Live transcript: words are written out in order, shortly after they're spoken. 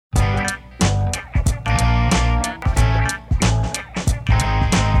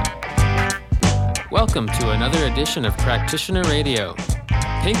Welcome to another edition of Practitioner Radio,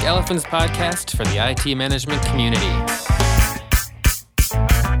 Pink Elephant's podcast for the IT management community.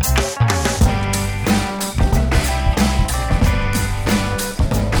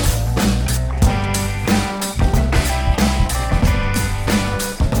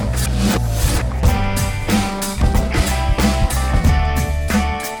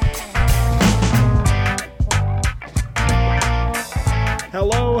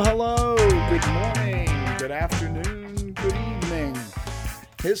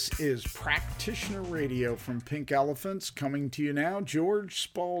 This is Practitioner Radio from Pink Elephants, coming to you now. George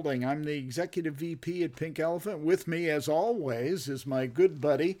Spalding. I'm the Executive VP at Pink Elephant. With me, as always, is my good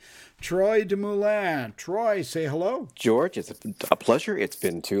buddy, Troy Dumoulin. Troy, say hello. George, it's a pleasure. It's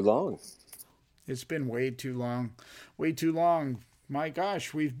been too long. It's been way too long. Way too long. My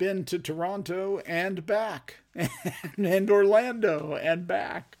gosh, we've been to Toronto and back, and Orlando and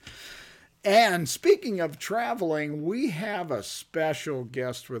back. And speaking of traveling, we have a special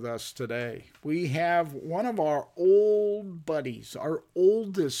guest with us today. We have one of our old buddies, our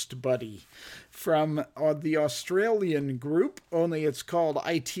oldest buddy from the Australian group, only it's called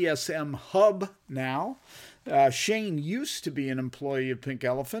ITSM Hub now. Shane used to be an employee of Pink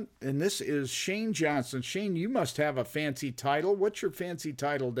Elephant, and this is Shane Johnson. Shane, you must have a fancy title. What's your fancy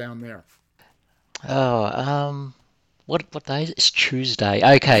title down there? What day is it? It's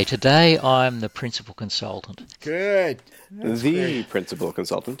Tuesday. Okay, today I'm the principal consultant. Good. That's great. Principal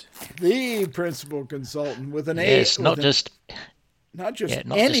consultant. The principal consultant with an A. Yes, not just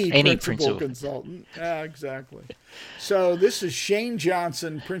any principal consultant. Exactly. So this is Shane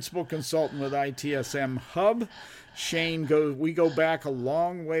Johnson, principal consultant with ITSM Hub. We go back a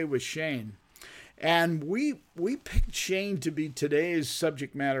long way with Shane. And we picked Shane to be today's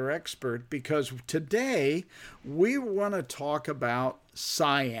subject matter expert because today we want to talk about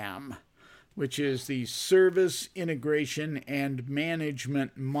SIAM, which is the Service Integration and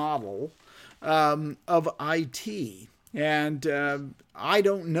Management Model of IT. And I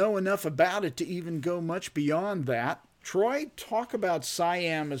don't know enough about it to even go much beyond that. Troy, talk about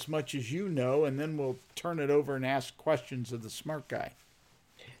SIAM as much as you know, and then we'll turn it over and ask questions of the smart guy.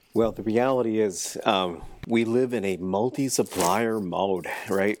 Well, the reality is we live in a multi-supplier mode,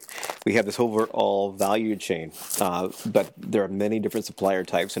 right? We have this overall value chain, but there are many different supplier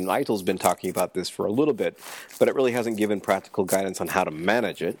types, and ITIL's been talking about this for a little bit, but it really hasn't given practical guidance on how to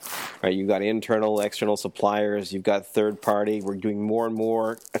manage it, right? You've got internal, external suppliers, you've got third-party. We're doing more and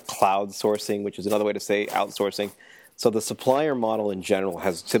more cloud sourcing, which is another way to say outsourcing. So the supplier model in general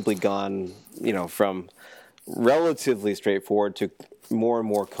has simply gone, from relatively straightforward to more and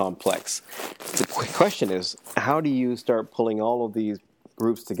more complex. The question is, how do you start pulling all of these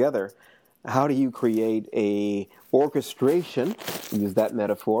groups together? How do you create a orchestration, use that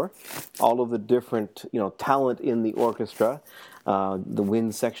metaphor, all of the different, talent in the orchestra, the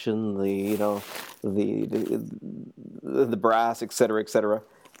wind section, the brass, et cetera,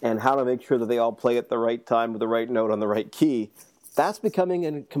 and how to make sure that they all play at the right time with the right note on the right key? That's becoming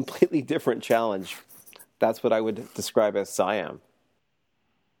a completely different challenge. That's what I would describe as SIAM.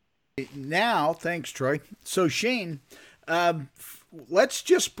 Now, thanks, Troy. So, Shane, let's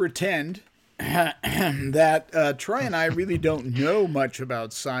just pretend that Troy and I really don't know much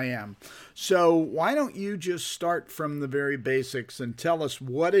about SIAM. So why don't you just start from the very basics and tell us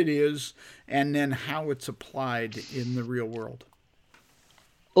what it is and then how it's applied in the real world?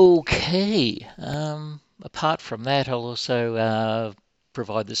 Okay. Apart from that, I'll also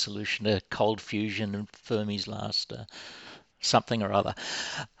provide the solution to cold fusion and Fermi's last something or other.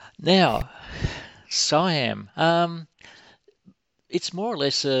 Now, SIAM, it's more or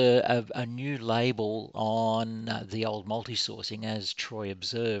less a new label on the old multi-sourcing, as Troy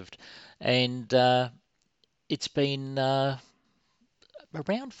observed, and it's been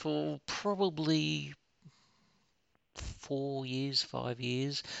around for probably 5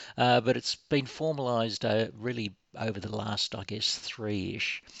 years, but it's been formalized really over the last,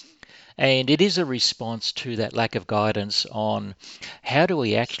 3-ish. And it is a response to that lack of guidance on how do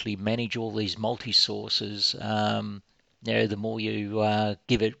we actually manage all these multi-sources. The more you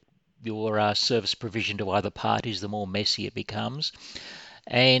give it your service provision to other parties, the more messy it becomes.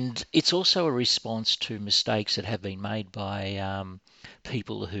 And it's also a response to mistakes that have been made by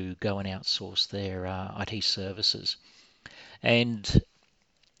people who go and outsource their IT services. And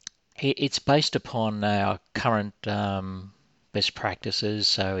it's based upon our current best practices,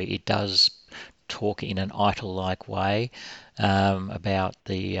 so it does talk in an ITIL-like way about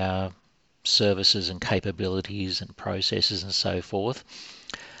the services and capabilities and processes and so forth.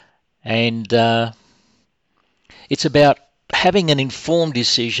 And it's about having an informed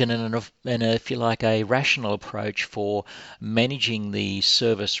decision and if you like, a rational approach for managing the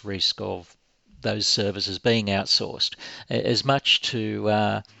service risk of those services being outsourced, as much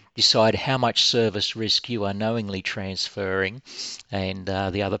to decide how much service risk you are knowingly transferring and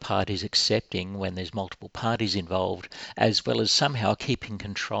the other parties accepting when there's multiple parties involved, as well as somehow keeping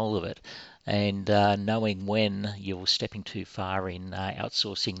control of it and knowing when you're stepping too far in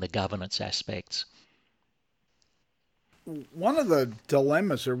outsourcing the governance aspects. One of the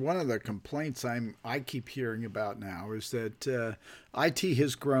dilemmas or one of the complaints I keep hearing about now is that IT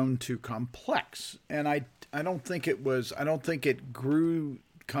has grown too complex, and I don't think it grew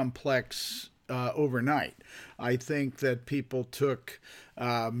complex overnight. I think that people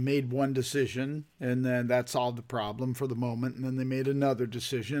made one decision, and then that solved the problem for the moment, and then they made another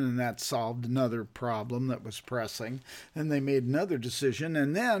decision, and that solved another problem that was pressing, and they made another decision,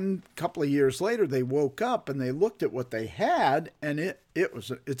 and then a couple of years later they woke up and they looked at what they had, and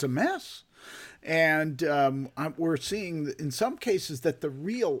it's a mess. And we're seeing in some cases that the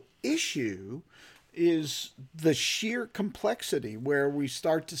real issue is the sheer complexity, where we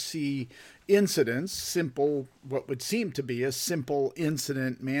start to see incidents, what would seem to be a simple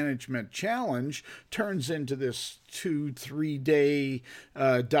incident management challenge, turns into this 2-3 day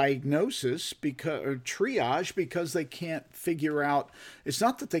diagnosis or triage, because they can't figure out. It's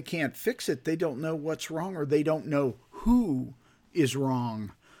not that they can't fix it, they don't know what's wrong, or they don't know who is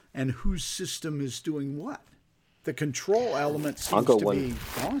wrong and whose system is doing what. The control element seems to be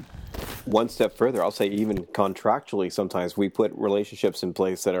gone. One step further, I'll say even contractually, sometimes we put relationships in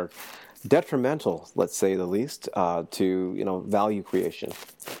place that are detrimental, let's say the least, to value creation.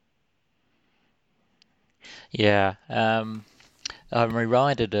 Yeah, I'm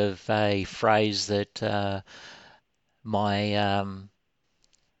reminded of a phrase that my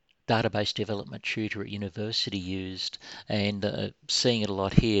database development tutor at university used, and seeing it a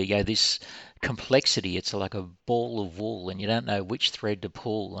lot here. This complexity, it's like a ball of wool, and you don't know which thread to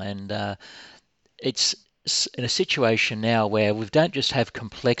pull. And it's in a situation now where we don't just have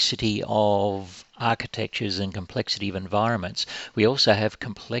complexity of architectures and complexity of environments, we also have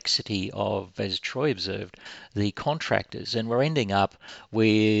complexity of, as Troy observed, the contractors, and we're ending up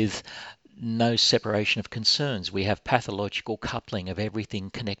with no separation of concerns. We have pathological coupling of everything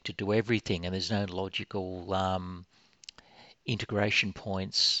connected to everything, and there's no logical integration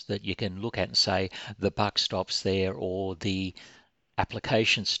points that you can look at and say the buck stops there or the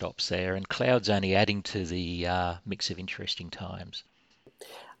application stops there, and cloud's only adding to the mix of interesting times.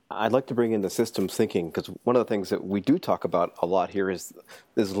 I'd like to bring in the systems thinking, because one of the things that we do talk about a lot here is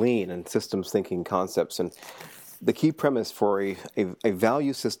lean and systems thinking concepts. And the key premise for a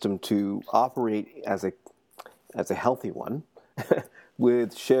value system to operate as a healthy one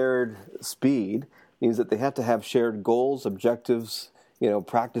with shared speed means that they have to have shared goals, objectives,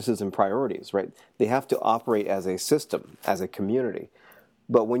 practices and priorities, right? They have to operate as a system, as a community.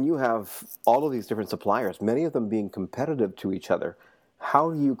 But when you have all of these different suppliers, many of them being competitive to each other,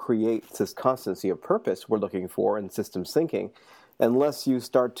 how do you create this constancy of purpose we're looking for in systems thinking, unless you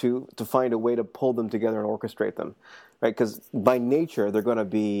start to find a way to pull them together and orchestrate them, right? Because by nature, they're going to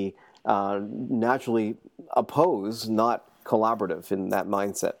be naturally opposed, not collaborative in that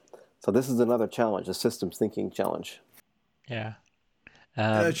mindset. So this is another challenge, a systems thinking challenge. Yeah.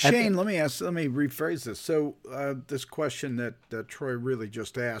 Shane, let me rephrase this. So this question that Troy really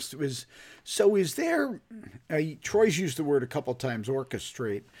just asked is there, Troy's used the word a couple times,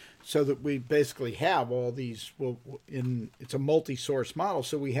 orchestrate, so that we basically have all these, it's a multi-source model,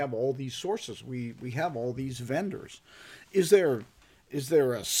 so we have all these sources, we have all these vendors. Is there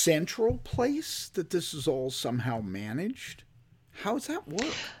a central place that this is all somehow managed? How does that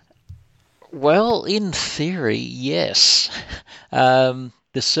work? Well, in theory, yes.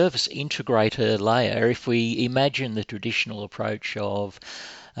 The service integrator layer, if we imagine the traditional approach of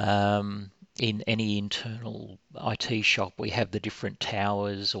in any internal IT shop, we have the different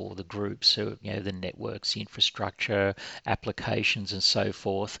towers or the groups, so the networks, the infrastructure, applications, and so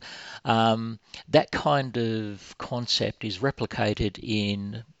forth. That kind of concept is replicated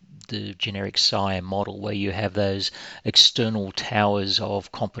in the generic SIAM model, where you have those external towers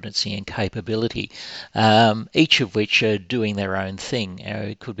of competency and capability, each of which are doing their own thing.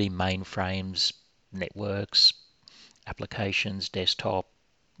 It could be mainframes, networks, applications, desktop,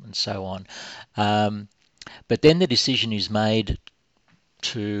 and so on. But then the decision is made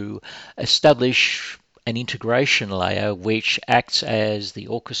to establish an integration layer which acts as the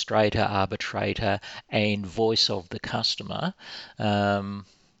orchestrator, arbitrator, and voice of the customer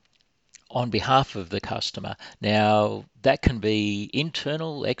on behalf of the customer. Now, that can be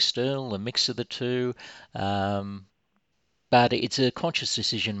internal, external, a mix of the two. But it's a conscious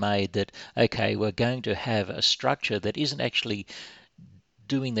decision made that, okay, we're going to have a structure that isn't actually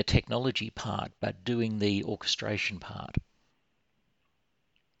doing the technology part, but doing the orchestration part.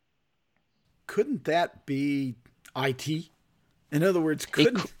 Couldn't that be IT? In other words,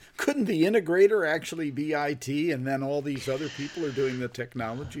 couldn't the integrator actually be IT, and then all these other people are doing the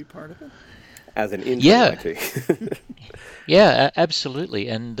technology part of it? As an internal IT. Yeah, absolutely.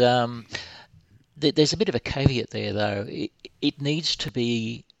 And there's a bit of a caveat there, though. It needs to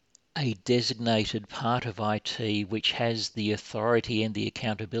be a designated part of IT which has the authority and the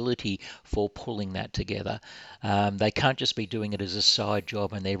accountability for pulling that together. They can't just be doing it as a side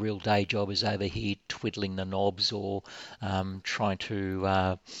job and their real day job is over here twiddling the knobs or trying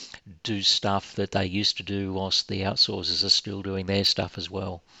to do stuff that they used to do whilst the outsourcers are still doing their stuff as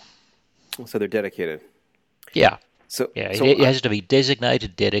well. So they're dedicated. Yeah. So it has to be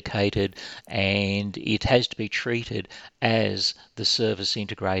designated, dedicated, and it has to be treated as the service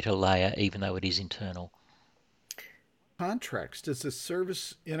integrator layer, even though it is internal. Contracts. Does the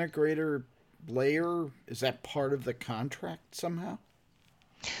service integrator layer, is that part of the contract somehow?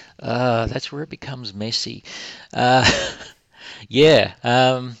 That's where it becomes messy. Yeah.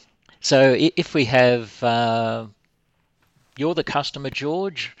 So if we have, you're the customer,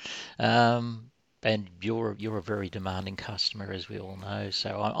 George. And you're a very demanding customer, as we all know.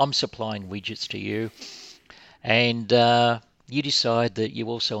 So I'm supplying widgets to you, and you decide that you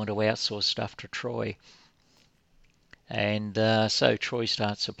also want to outsource stuff to Troy. And so Troy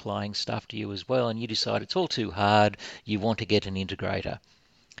starts supplying stuff to you as well, and you decide it's all too hard. You want to get an integrator.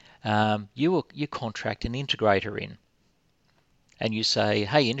 You contract an integrator in, and you say,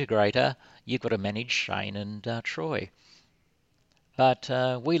 "Hey, integrator, you've got to manage Shane and Troy." But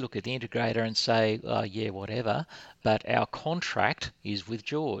we look at the integrator and say, yeah, whatever, but our contract is with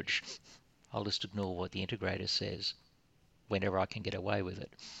George. I'll just ignore what the integrator says whenever I can get away with it.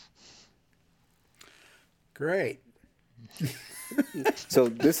 Great. So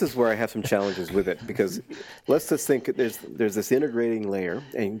this is where I have some challenges with it, because let's just think there's this integrating layer,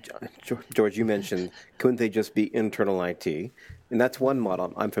 and George, you mentioned, couldn't they just be internal IT? And that's one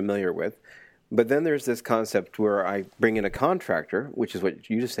model I'm familiar with. But then there's this concept where I bring in a contractor, which is what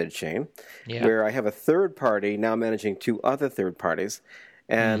you just said, Shane, where I have a third party now managing two other third parties.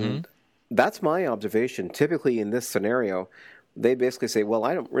 And that's my observation. Typically in this scenario, they basically say, well,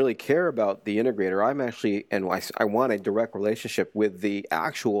 I don't really care about the integrator. I'm actually, and I want a direct relationship with the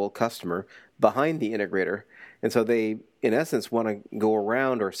actual customer behind the integrator. And so they, in essence, want to go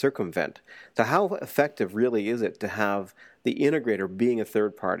around or circumvent. So how effective really is it to have the integrator being a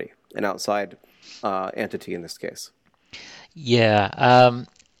third party, an outside entity in this case? Yeah,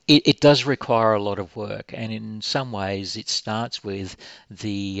 it does require a lot of work, and in some ways it starts with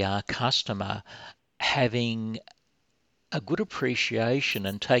the customer having a good appreciation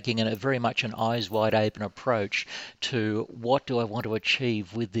and taking a very much an eyes wide open approach to what do I want to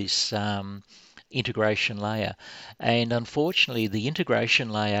achieve with this integration layer. And unfortunately, the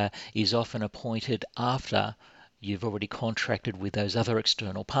integration layer is often appointed after you've already contracted with those other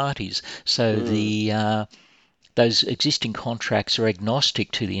external parties. So those existing contracts are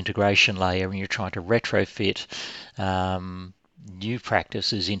agnostic to the integration layer, and you're trying to retrofit new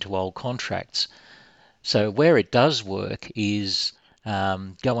practices into old contracts. So where it does work is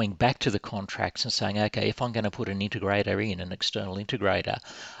going back to the contracts and saying, okay, if I'm going to put an integrator in, an external integrator,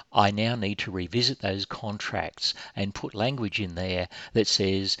 I now need to revisit those contracts and put language in there that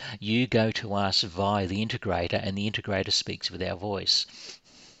says you go to us via the integrator and the integrator speaks with our voice.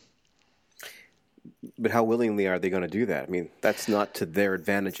 But how willingly are they going to do that? I mean, that's not to their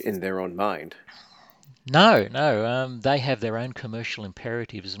advantage in their own mind. No. They have their own commercial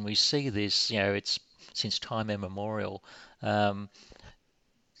imperatives, and we see this, it's since time immemorial.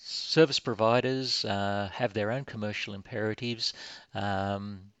 Service providers have their own commercial imperatives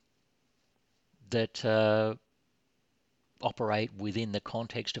that operate within the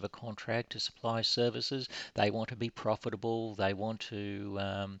context of a contract to supply services. They want to be profitable, they want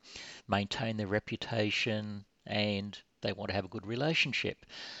to maintain their reputation, and they want to have a good relationship.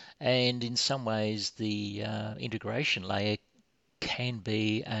 And in some ways, the integration layer can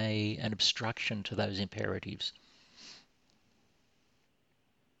be an obstruction to those imperatives.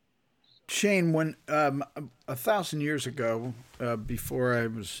 Shane, when 1,000 years ago, before I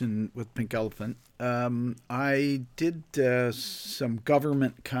was with Pink Elephant, I did some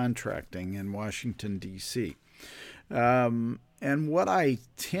government contracting in Washington, D.C. And what I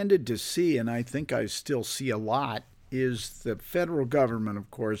tended to see, and I think I still see a lot is the federal government, of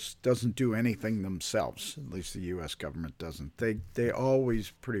course, doesn't do anything themselves. At least the U.S. government doesn't. They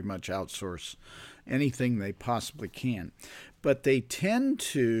always pretty much outsource anything they possibly can. But they tend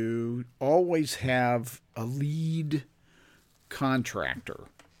to always have a lead contractor,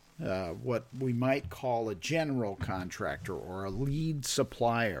 what we might call a general contractor or a lead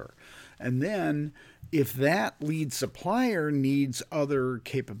supplier. And then if that lead supplier needs other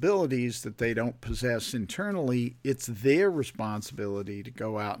capabilities that they don't possess internally, it's their responsibility to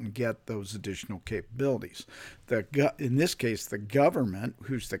go out and get those additional capabilities. In this case, the government,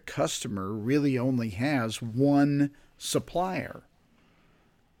 who's the customer, really only has one supplier.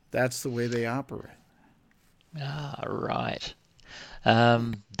 That's the way they operate. Ah, right.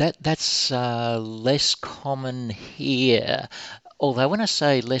 That's less common here. Although when I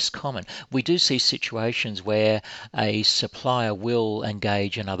say less common, we do see situations where a supplier will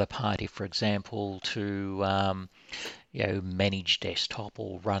engage another party, for example, to manage desktop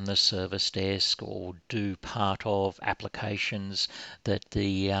or run the service desk or do part of applications that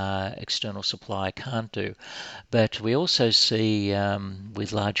the external supplier can't do. But we also see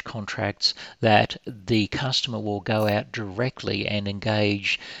with large contracts that the customer will go out directly and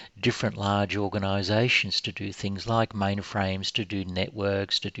engage different large organizations to do things like mainframes, to do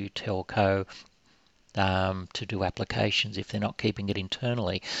networks, to do telco, to do applications if they're not keeping it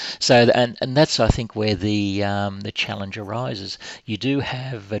internally. So, and that's I think where the challenge arises. You do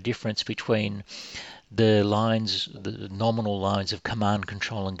have a difference between the nominal lines of command,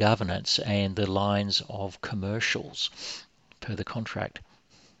 control, and governance, and the lines of commercials per the contract.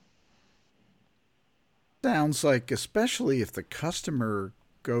 Sounds like, especially if the customer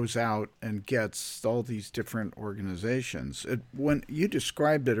goes out and gets all these different organizations. When you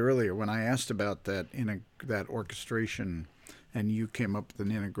described it earlier, when I asked about that that orchestration, and you came up with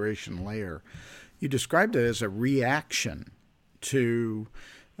an integration layer, you described it as a reaction to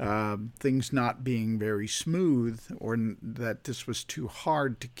things not being very smooth, or that this was too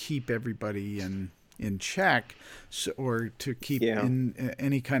hard to keep everybody in check, or to keep in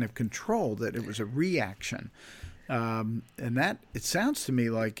any kind of control, that it was a reaction. And that, it sounds to me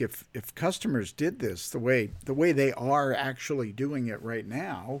like if customers did this the way they are actually doing it right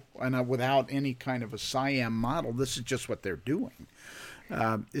now, and without any kind of a SIAM model, this is just what they're doing.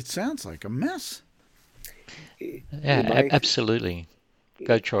 It sounds like a mess. Yeah, absolutely.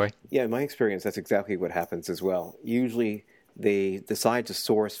 Go, Troy. Yeah, in my experience, that's exactly what happens as well. Usually they decide to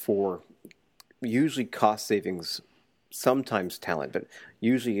source for usually cost savings, sometimes talent, but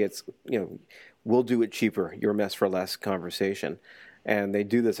usually it's, we'll do it cheaper, your mess for less conversation. And they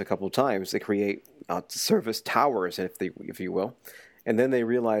do this a couple of times. They create service towers, if you will. And then they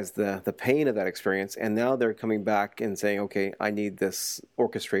realize the pain of that experience, and now they're coming back and saying, okay, I need this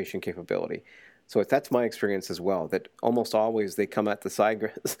orchestration capability. So that's my experience as well, that almost always they come at the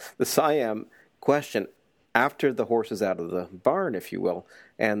SIAM question after the horse is out of the barn, if you will,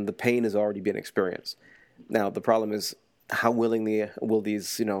 and the pain has already been experienced. Now, the problem is, how willingly will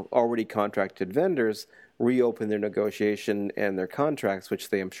these already contracted vendors reopen their negotiation and their contracts,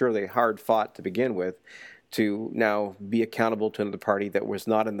 which I'm sure they hard fought to begin with, to now be accountable to another party that was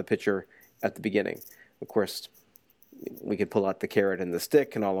not in the picture at the beginning. Of course, we could pull out the carrot and the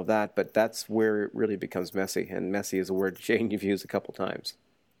stick and all of that, but that's where it really becomes messy. And messy is a word, Shane, you've used a couple times.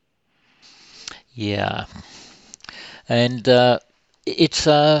 Yeah. And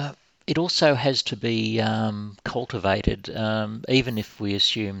it also has to be cultivated, even if we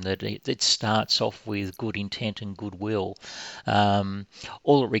assume that it starts off with good intent and goodwill.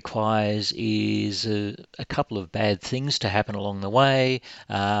 All it requires is a couple of bad things to happen along the way,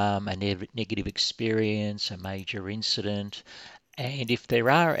 a negative experience, a major incident, and if there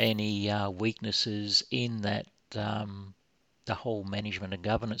are any weaknesses in that the whole management and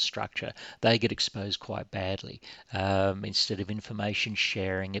governance structure, they get exposed quite badly. Instead of information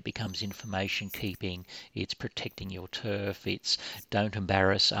sharing, it becomes information keeping. It's protecting your turf. It's don't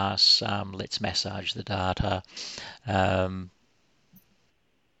embarrass us. Let's massage the data.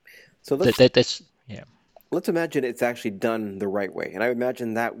 So let's imagine it's actually done the right way. And I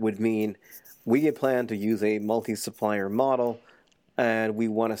imagine that would mean we plan to use a multi-supplier model, and we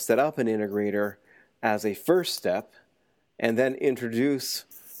want to set up an integrator as a first step, and then introduce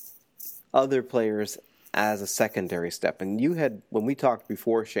other players as a secondary step. And when we talked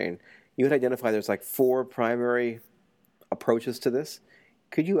before, Shane, you had identified there's like 4 primary approaches to this.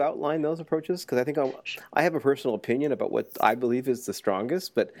 Could you outline those approaches? Because I think I have a personal opinion about what I believe is the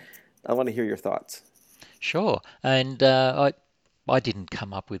strongest, but I want to hear your thoughts. Sure. And I didn't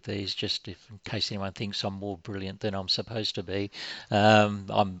come up with these, just in case anyone thinks I'm more brilliant than I'm supposed to be.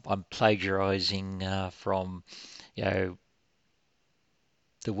 I'm plagiarizing from, you know,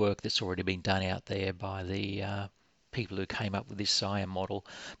 the work that's already been done out there by the people who came up with this SIAM model.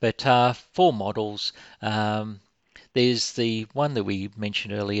 But for models, there's the one that we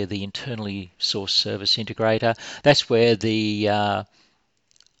mentioned earlier, the internally sourced service integrator. That's where the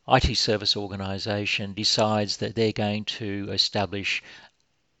IT service organization decides that they're going to establish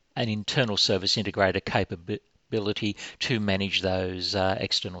an internal service integrator capability to manage those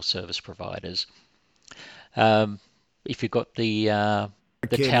external service providers. If you've got the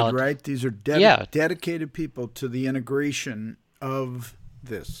talent, right? These are yeah, dedicated people to the integration of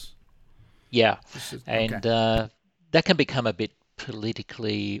this. yeah, Okay. and that can become a bit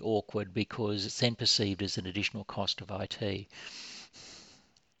politically awkward because it's then perceived as an additional cost of IT.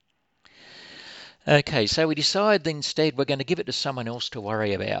 Okay, so we decide that instead we're going to give it to someone else to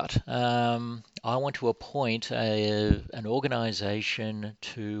worry about. I want to appoint an organization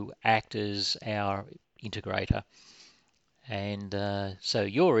to act as our integrator. And so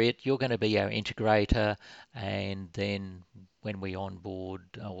you're going to be our integrator, and then when we onboard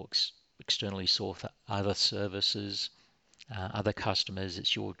or externally source other services, other customers,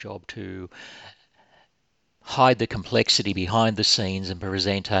 it's your job to hide the complexity behind the scenes and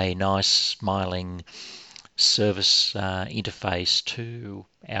present a nice, smiling service interface to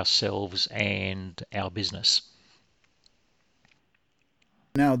ourselves and our business.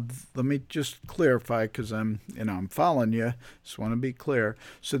 Now, let me just clarify because I'm following you. Just want to be clear.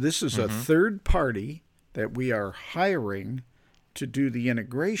 So this is a third party that we are hiring to do the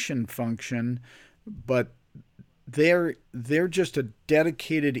integration function, but they're just a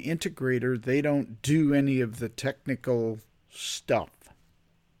dedicated integrator. They don't do any of the technical stuff.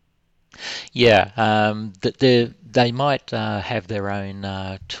 Yeah, they might have their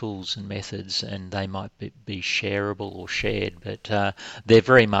own tools and methods, and they might be shareable or shared, but they're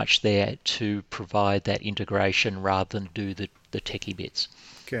very much there to provide that integration rather than do the techie bits.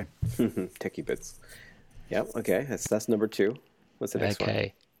 Okay. Techie bits. Yep. Okay. That's number 2. What's the next one?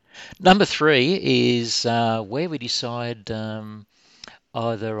 Okay. Number 3 is where we decide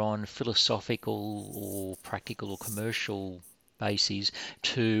either on philosophical or practical or commercial bases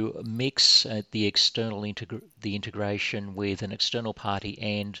to mix the integration with an external party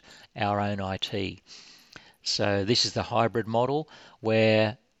and our own IT. So this is the hybrid model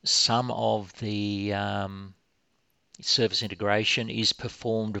where some of the service integration is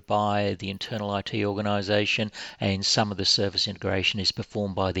performed by the internal IT organization and some of the service integration is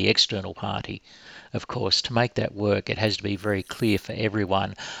performed by the external party. Of course, to make that work, it has to be very clear for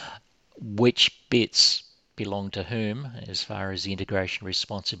everyone which bits belong to whom as far as the integration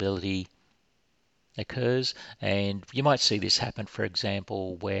responsibility occurs. And you might see this happen, for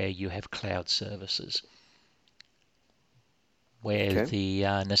example, where you have cloud services, where the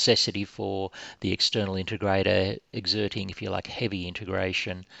necessity for the external integrator exerting, if you like, heavy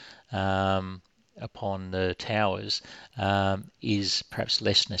integration upon the towers is perhaps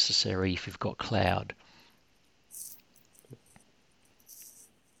less necessary if you've got cloud.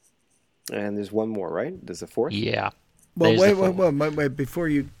 And there's one more, right? There's a fourth? Yeah. Well, wait, before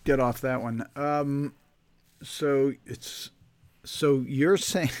you get off that one. So you're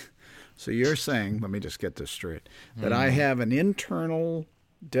saying, let me just get this straight, that I have an internal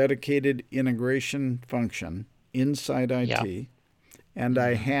dedicated integration function inside IT, and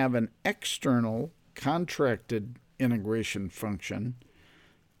I have an external contracted integration function.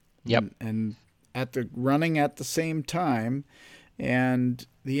 Yep. And running at the same time, and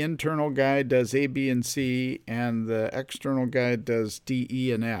the internal guy does A, B, and C, and the external guy does D,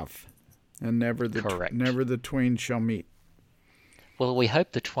 E, and F, and never the twain shall meet. Well, we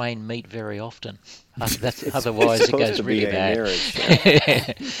hope the twain meet very often. Otherwise, it goes really bad. Marriage,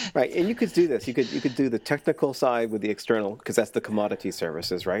 yeah. Right, and you could do this. You could do the technical side with the external, because that's the commodity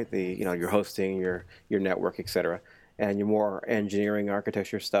services, right? Your hosting, your network, etc. And your more engineering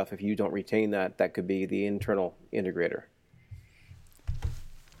architecture stuff. If you don't retain that could be the internal integrator.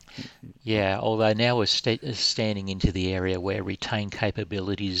 Yeah, although now we're standing into the area where retained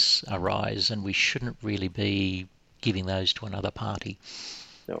capabilities arise, and we shouldn't really be giving those to another party.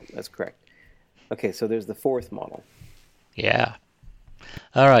 No, that's correct. Okay, so there's the fourth model. Yeah.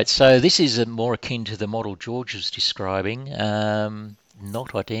 All right, so this is more akin to the model George was describing,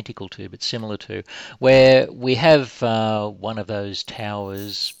 not identical to, but similar to, where we have one of those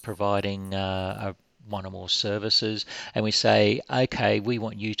towers providing one or more services, and we say, okay, we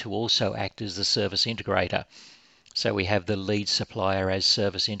want you to also act as the service integrator. So we have the lead supplier as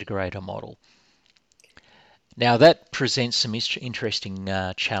service integrator model. Now that presents some interesting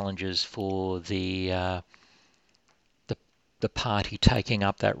challenges for the the party taking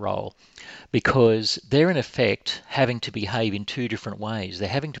up that role, because they're in effect having to behave in two different ways. They're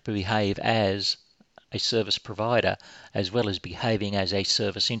having to behave as a service provider as well as behaving as a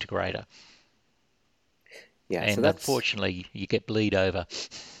service integrator. Yeah, so And unfortunately, you get bleed over.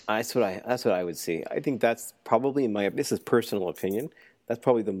 That's what I would see. I think that's probably this is personal opinion. That's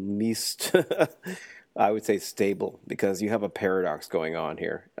probably the least I would say stable, because you have a paradox going on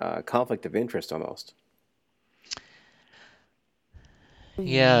here, conflict of interest almost.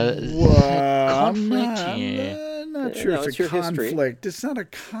 Yeah, conflict. I'm not sure it's a conflict. It's not a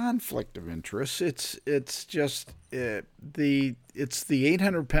conflict of interest. It's just the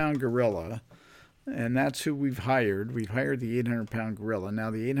 800-pound gorilla, and that's who we've hired. We've hired the 800-pound gorilla.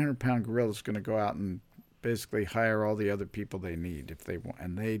 Now the 800-pound gorilla is going to go out and basically hire all the other people they need if they want,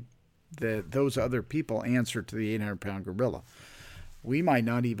 and those other people answer to the 800-pound gorilla. We might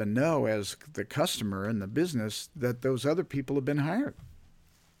not even know, as the customer in the business, that those other people have been hired.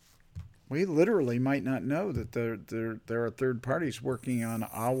 We literally might not know that there are third parties working on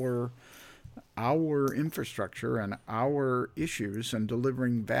our infrastructure and our issues and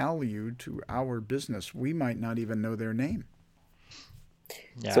delivering value to our business. We might not even know their name.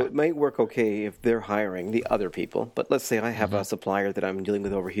 Yeah. So it might work okay if they're hiring the other people, but let's say I have a supplier that I'm dealing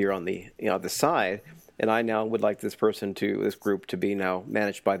with over here on the the side, and I now would like this group to be now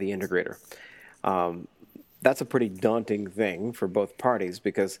managed by the integrator. That's a pretty daunting thing for both parties,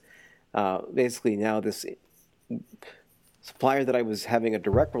 because basically now this supplier that I was having a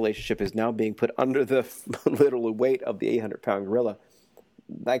direct relationship is now being put under the literal weight of the 800-pound gorilla.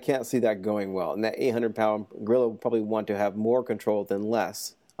 I can't see that going well. And that 800-pound gorilla will probably want to have more control than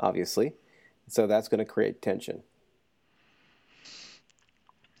less, obviously. So that's going to create tension.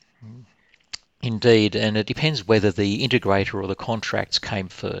 Indeed, and it depends whether the integrator or the contracts came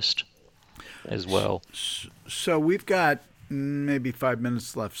first as well. So we've got maybe 5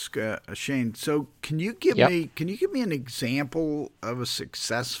 minutes left, Shane. So can you give me an example of a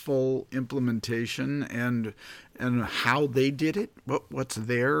successful implementation and how they did it? What's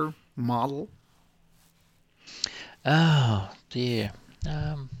their model? Oh dear.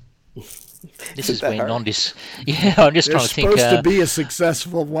 This is when Yeah, I'm just trying to think. There's supposed to be a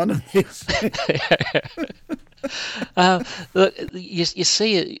successful one of these. Look, you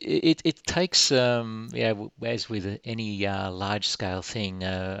see, it takes as with any large scale thing,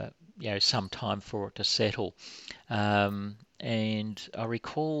 some time for it to settle. And I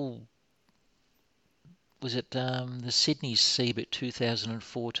recall, was it the Sydney CeBIT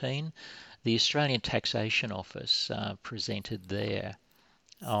 2014? The Australian Taxation Office presented there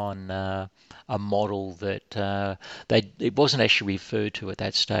on a model that it wasn't actually referred to at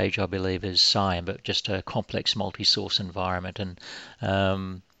that stage, I believe, as SIAM, but just a complex multi-source environment, and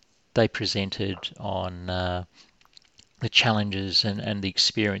they presented on the challenges and the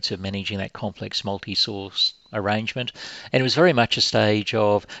experience of managing that complex multi-source arrangement. And it was very much a stage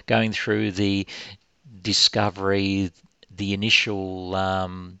of going through the discovery, the initial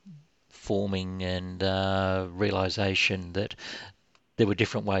forming and realization that there were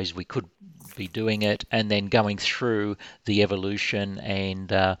different ways we could be doing it, and then going through the evolution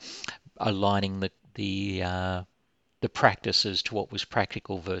and aligning the practices to what was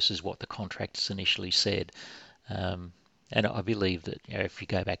practical versus what the contractors initially said. And I believe that if you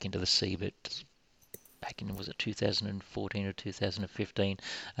go back into the CeBIT back in, was it 2014 or 2015,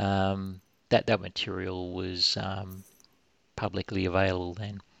 that material was publicly available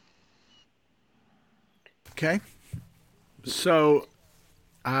then. Okay, so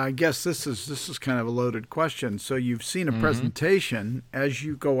I guess this is kind of a loaded question. So you've seen a presentation. As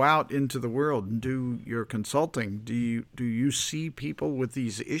you go out into the world and do your consulting, do you see people with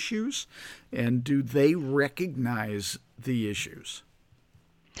these issues, and do they recognize the issues?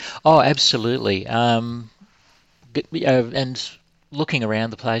 Oh, absolutely. And looking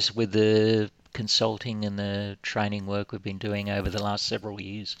around the place with the consulting and the training work we've been doing over the last several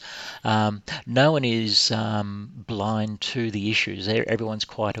years, no one is blind to the issues. Everyone's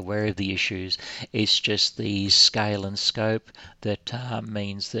quite aware of the issues. It's just the scale and scope that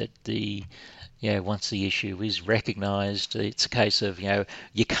means that once the issue is recognised, it's a case of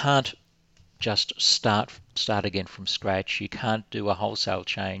you can't just start again from scratch. You can't do a wholesale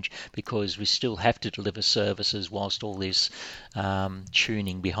change because we still have to deliver services whilst all this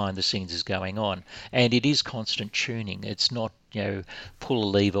tuning behind the scenes is going on. And it is constant tuning. It's not, pull a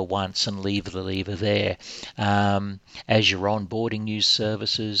lever once and leave the lever there. As you're onboarding new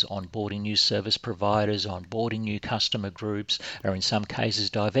services, onboarding new service providers, onboarding new customer groups, or in some cases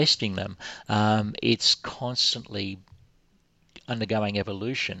divesting them, it's constantly undergoing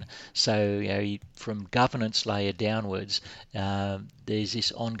evolution. So from governance layer downwards, there's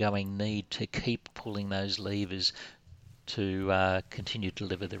this ongoing need to keep pulling those levers to continue to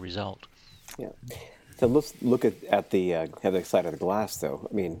deliver the result. Yeah. So let's look at the other side of the glass, though.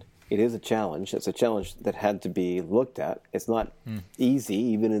 I mean, it is a challenge. It's a challenge that had to be looked at. It's not easy,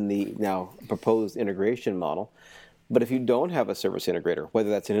 even in the now proposed integration model. But if you don't have a service integrator, whether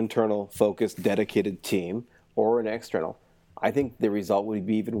that's an internal, focused, dedicated team or an external, I think the result would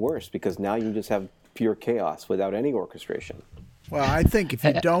be even worse, because now you just have pure chaos without any orchestration. Well, I think if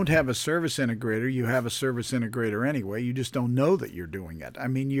you don't have a service integrator, you have a service integrator anyway. You just don't know that you're doing it. I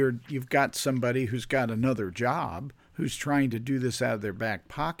mean, you've got somebody who's got another job who's trying to do this out of their back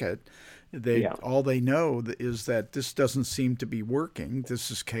pocket. All they know is that this doesn't seem to be working. This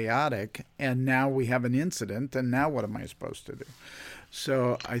is chaotic, and now we have an incident, and now what am I supposed to do?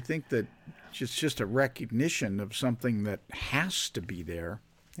 So I think that it's just a recognition of something that has to be there,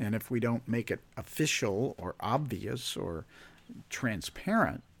 and if we don't make it official or obvious or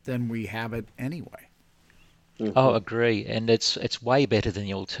transparent, then we have it anyway. Mm-hmm. Oh, agree, and it's way better than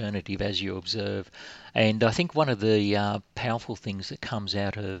the alternative, as you observe. And I think one of the powerful things that comes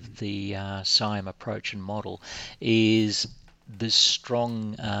out of the SIAM approach and model is the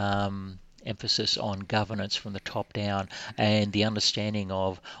strong emphasis on governance from the top down, and the understanding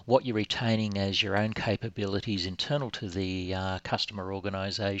of what you're retaining as your own capabilities internal to the customer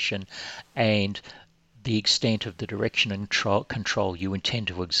organization, and the extent of the direction and control you intend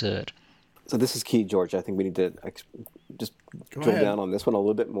to exert. So this is key, George. I think we need to just drill down on this one a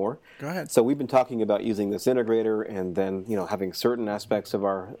little bit more. Go ahead. So we've been talking about using this integrator and then having certain aspects of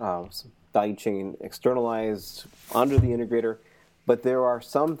our value chain externalized under the integrator. But there are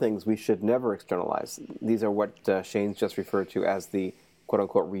some things we should never externalize. These are what Shane's just referred to as the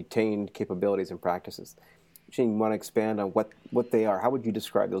quote-unquote retained capabilities and practices. Shane, you want to expand on what they are? How would you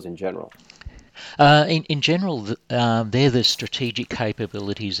describe those in general? In general, they're the strategic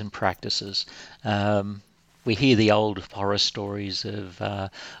capabilities and practices. We hear the old horror stories of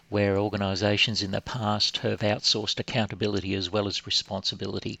where organisations in the past have outsourced accountability as well as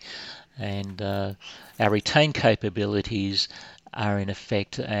responsibility. And our retained capabilities are in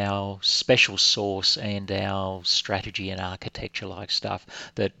effect our special sauce and our strategy and architecture-like stuff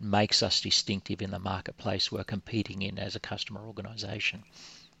that makes us distinctive in the marketplace we're competing in as a customer organisation.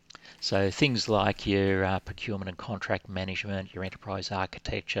 So things like your procurement and contract management, your enterprise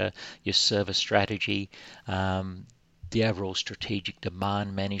architecture, your service strategy, the overall strategic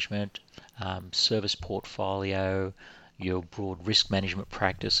demand management, service portfolio, your broad risk management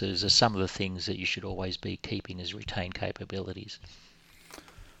practices are some of the things that you should always be keeping as retained capabilities.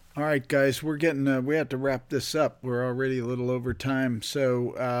 All right, guys, we have to wrap this up. We're already a little over time.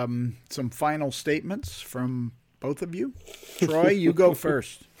 So some final statements from both of you. Troy, you go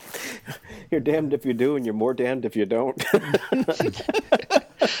first. You're damned if you do, and you're more damned if you don't.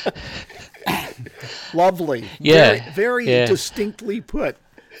 Lovely. Yeah. Very distinctly put.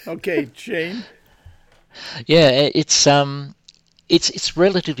 Okay, Shane. Yeah, it's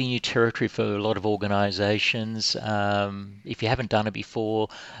relatively new territory for a lot of organisations. If you haven't done it before,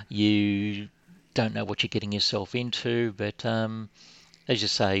 you don't know what you're getting yourself into. But as you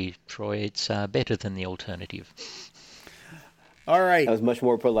say, Troy, it's better than the alternative. All right. That was much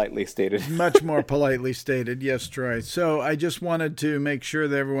more politely stated. Much more politely stated. Yes, Troy. So I just wanted to make sure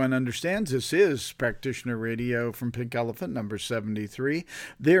that everyone understands this is Practitioner Radio from Pink Elephant, number 73.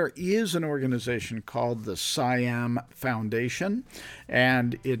 There is an organization called the SIAM Foundation,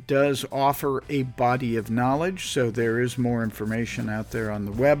 and it does offer a body of knowledge, so there is more information out there on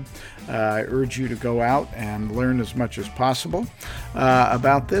the web. I urge you to go out and learn as much as possible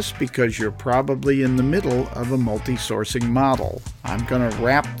about this, because you're probably in the middle of a multi-sourcing model. I'm going to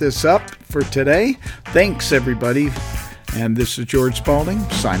wrap this up for today. Thanks, everybody. And this is George Spalding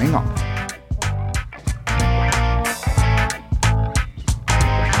signing off.